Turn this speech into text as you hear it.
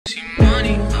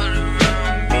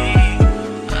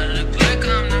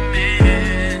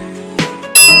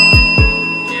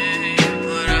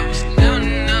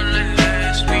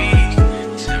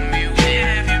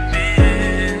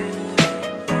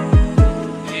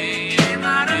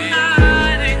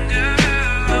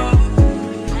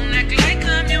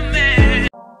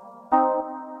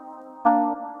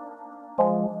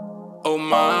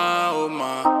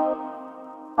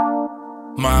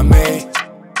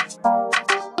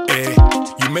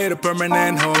made a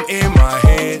permanent home in my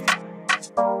head.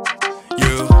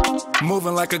 You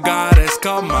moving like a goddess,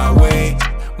 come my way,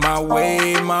 my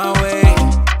way, my way.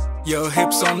 Your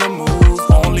hips on the move,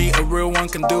 only a real one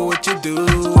can do what you do.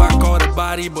 I caught a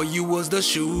body, but you was the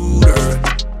shooter.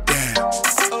 Damn.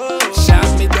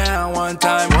 Shot me down one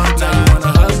time. Now you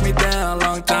wanna hug me down,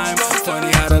 long time.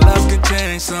 Funny how the love can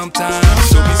change sometimes.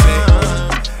 So me say,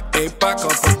 hey, pack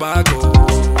up a bago.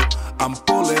 I'm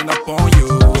pulling up on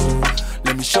you.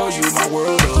 Let me show you my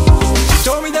world. She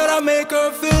told me that I make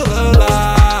her feel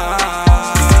alive.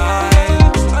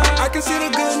 I can see the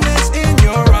goodness in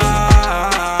your eyes.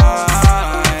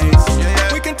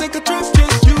 We can take a trip,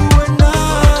 just you and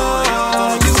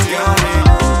I. You got it.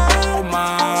 Oh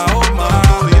my, oh my,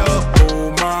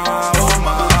 oh my, oh my, oh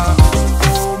my,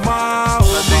 oh my.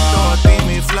 Adicto a ti,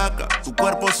 mi flaca. Tu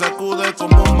cuerpo sacude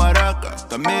como un maraca.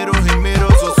 Te miro y miro,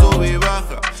 so sube y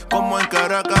baja. Como en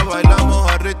Caracas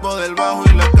bailamos al ritmo del bajo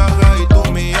y la caja. Y tú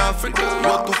mi África,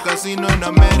 yo tu casino en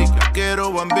América.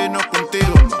 Quiero bambino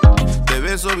contigo, ma. Te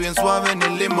beso bien suave en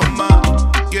el limón, ma.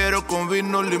 Quiero con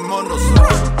vino, limón, no sé.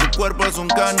 Tu cuerpo es un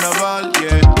carnaval,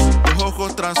 yeah. Tus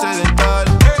ojos trascendental,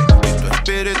 y tu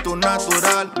espíritu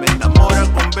natural. Me enamora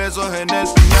con besos en el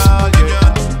piñal,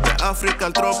 yeah. De África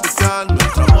al tropical,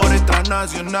 nuestro amor es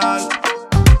transnacional.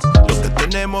 Lo que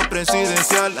tenemos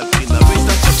presidencial, aquí la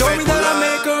vista se told me that I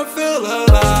make her feel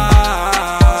alive.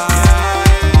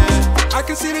 I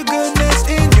can see the goodness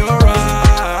in your eyes.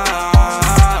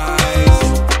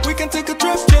 We can take a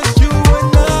trip, just you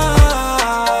and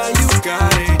I. You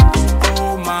got it.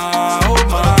 Oh my, oh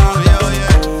my,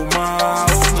 oh my,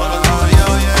 oh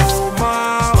my,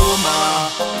 oh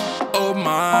my, oh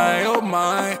my, oh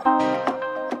my.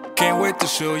 Can't wait to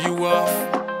show you off.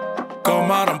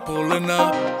 Come out, I'm pulling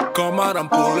up. Come out, I'm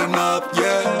pulling up,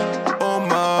 yeah. Oh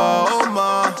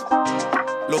ma,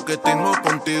 lo que tengo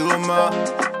contigo, ma.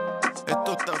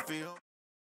 Esto está fijo.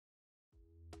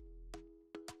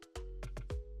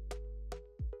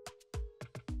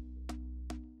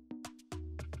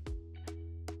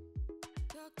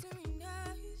 Talk to me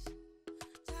nice,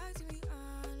 talk to me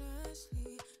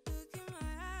honestly. Look in my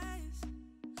eyes,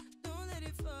 don't let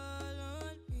it fall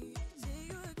on me. Say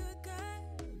you're a good guy,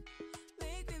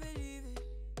 make me believe it.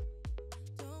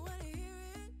 Don't wanna hear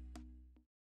it.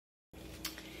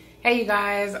 Hey you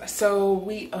guys, so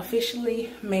we officially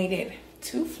made it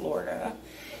to Florida,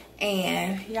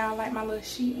 and y'all like my little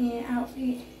sheet-in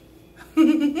outfit.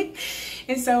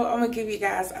 And so I'm gonna give you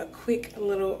guys a quick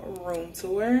little room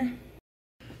tour.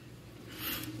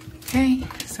 Okay,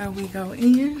 so we go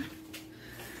in.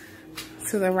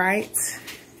 To the right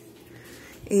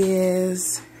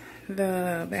is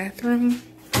the bathroom.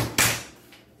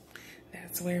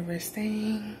 That's where we're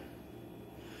staying.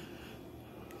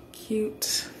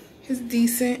 Cute. It's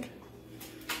decent.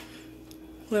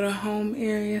 Little home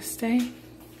area stay.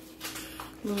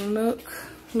 Little nook,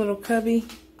 little cubby,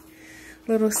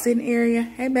 little sitting area.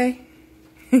 Hey, babe.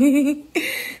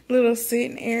 Little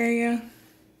sitting area.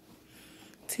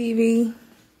 TV.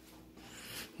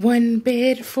 One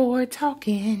bed for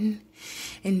talking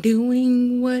and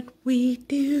doing what we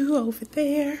do over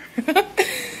there.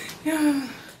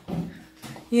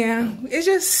 Yeah, it's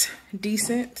just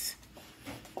decent.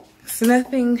 It's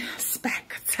nothing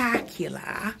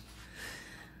spectacular,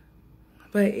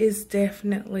 but it's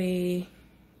definitely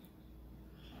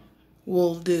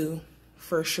will do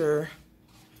for sure.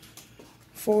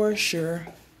 For sure.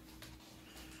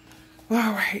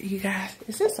 All right, you guys.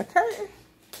 Is this a curtain?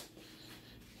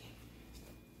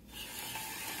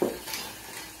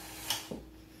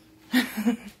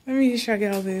 Let me show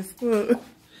y'all this. Look.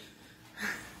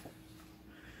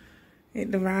 It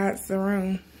divides the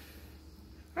room.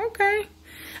 Okay.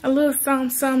 A little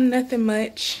something, nothing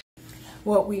much.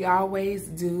 What we always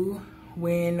do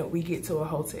when we get to a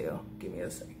hotel. Give me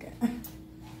a second.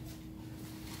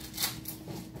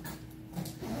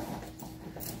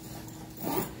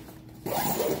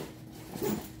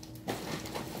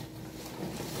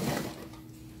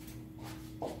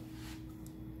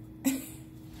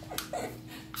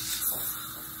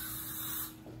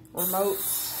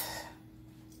 Remotes,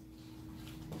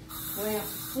 lamp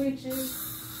switches,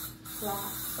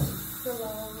 clocks,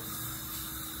 pillows.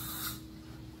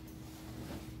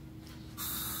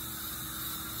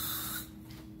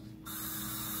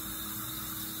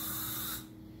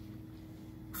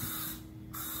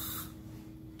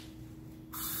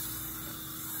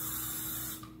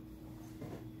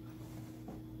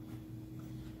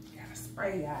 Gotta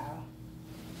spray, y'all.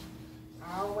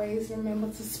 Always remember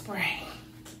to spray.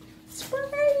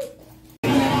 Spray.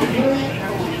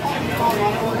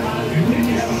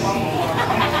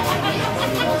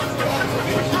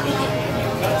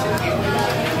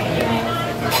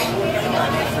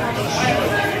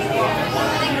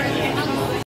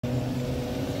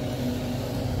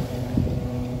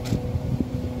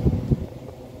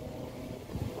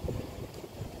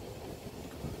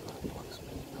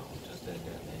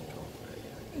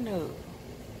 No.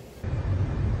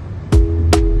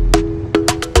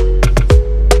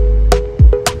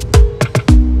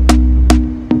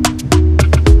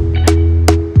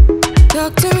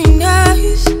 Talk to me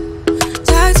nice,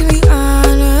 talk to me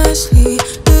honestly.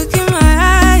 Look in my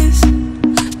eyes,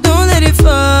 don't let it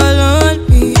fall on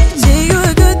me. Say you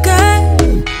a good guy,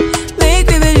 make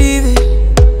me believe it.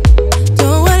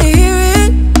 Don't wanna hear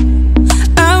it,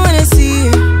 I wanna see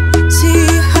it. See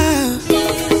how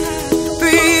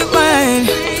rewind,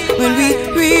 when we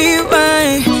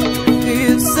rewind,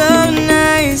 feels so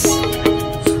nice.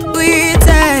 We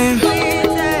time,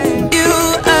 you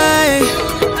I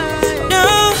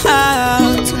know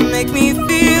how to make me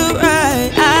feel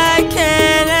right. I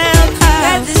can't help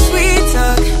how. At this sweet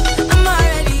talk, I'm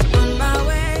already on my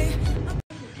way.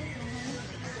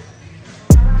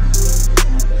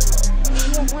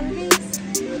 You want one of these?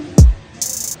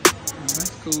 That's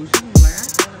cool. She was like,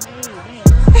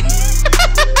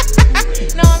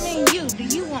 No, I mean you. Do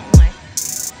you want one?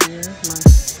 yeah, that's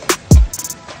nice.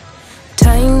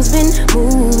 Time's been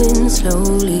moving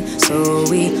slowly, so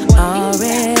we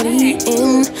already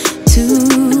in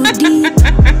too deep.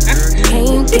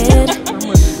 Can't get How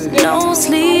much is it? no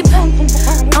sleep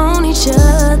on each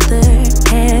other,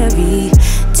 heavy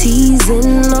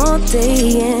teasing all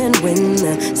day. And when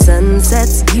the sun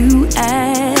sets, you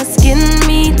asking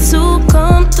me to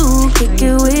come through, kick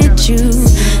it with you.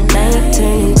 Night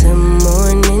turning to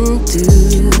morning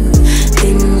dew.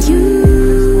 Then you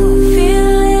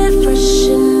feel it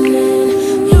rushing in,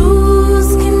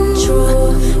 lose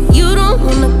control. You don't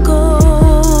wanna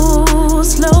go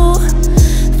slow,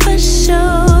 for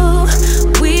sure.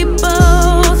 We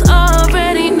both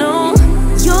already know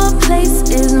your place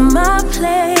is my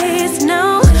place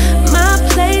now. My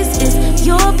place is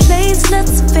your place,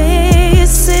 let's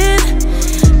face it.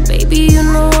 Baby, you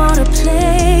know all the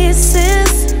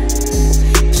places.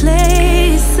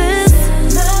 Places.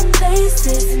 My place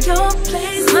is your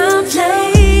place. My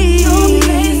place. Your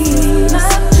place.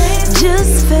 My place.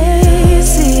 Just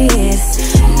face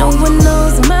it. No one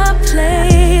knows my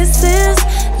places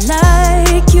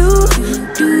like you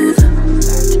do.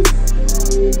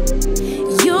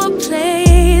 Your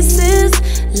places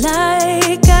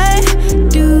like I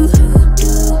do.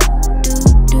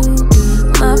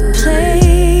 My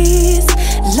place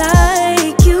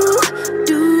like you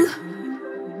do.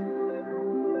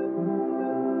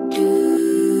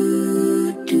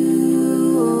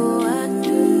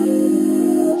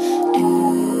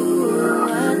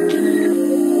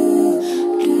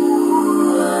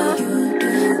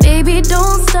 Baby,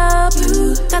 don't stop.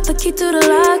 Got the key to the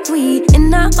lock. We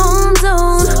in our own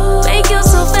zone. Make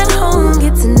yourself at home.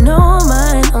 Get to know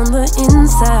mine on the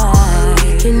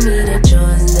inside. Can meet at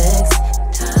yours next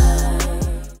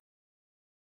time.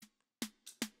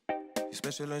 You're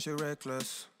special and she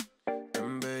reckless.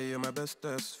 And babe, you're my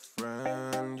bestest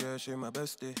friend. Yeah, she my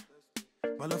bestie.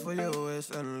 My love for you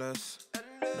is endless.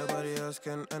 Nobody else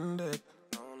can end it.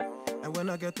 And when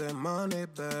I get the money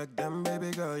back, then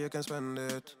baby girl, you can spend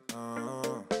it.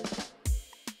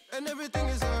 And everything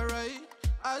is alright.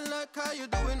 I like how you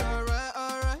doing alright,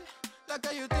 alright. Like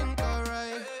how you think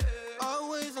alright.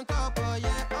 Always on top, oh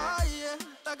yeah, oh yeah.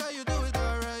 Like how you do it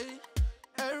alright.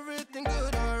 Everything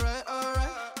good, alright,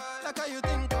 alright. Like how you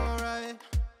think alright.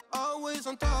 Always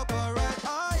on top, alright,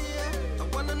 oh yeah. I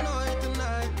wanna know it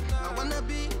tonight. I wanna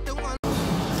be the one.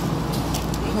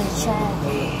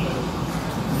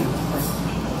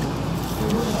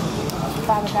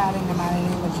 Father God, in the mighty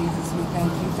name of Jesus, we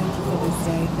thank you. Thank you for this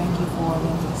day. Thank you for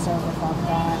letting me serve, Father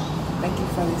God. Thank you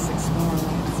for this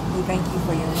experience. We thank you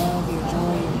for your love, your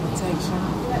joy, your protection.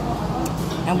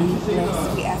 And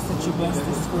we ask that you bless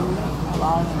this food of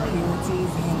all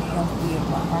impurities and healthy of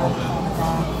our heart, Father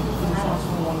God. We just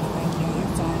also want to thank you in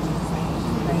your son, Jesus' name.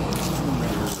 We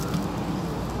pray.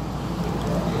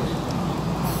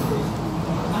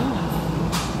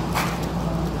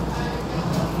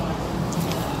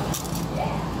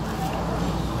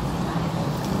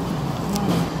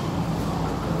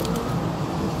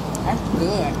 That's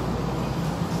good.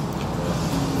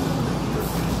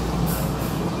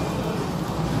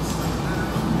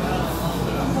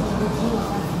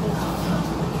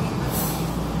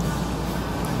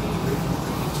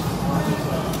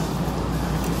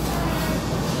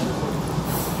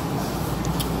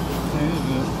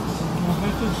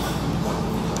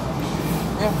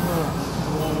 That's good.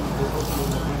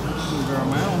 Girl,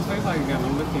 man, I don't taste like you got no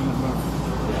liquor in the mouth.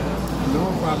 You know,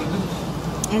 probably do.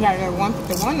 You got that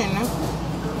 151 in there.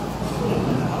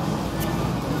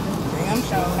 Damn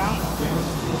sure don't.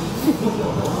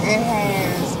 It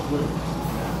has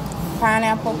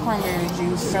pineapple cranberry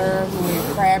juice served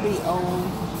with crabby old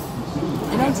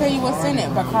It don't tell you what's in it.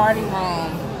 Bacardi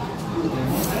rum.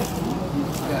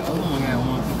 That other one got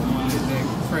one with that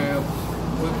crab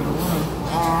whipping rum.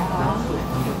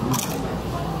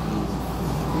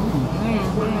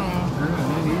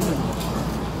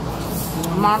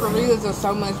 Margaritas are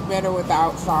so much better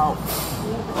without salt.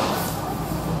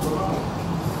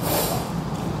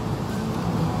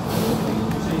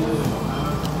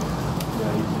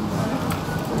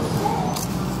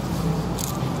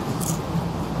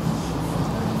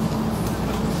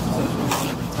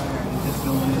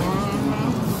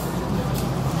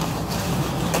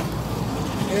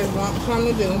 There's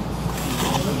something to do.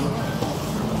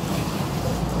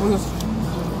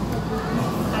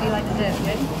 How do you like the dip?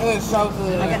 Good? It's so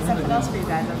good. I got something else for you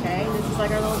guys, okay? This is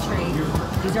like our little treat.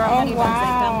 These are our honey buns. They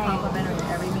come complimentary to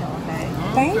every meal, okay?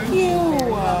 Thank you. Your meal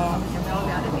will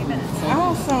be out in a few minutes.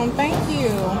 Awesome. Thank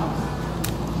you.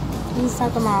 He's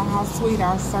talking about how sweet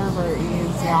our server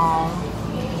is, y'all.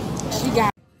 She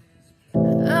got.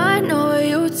 I know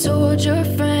you told your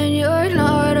friend you're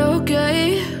not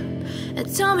okay. And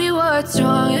tell me what's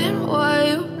wrong and why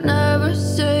you never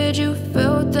said you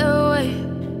felt that way.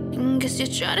 And guess you're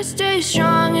trying to stay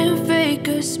strong and fake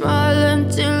a smile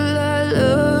until I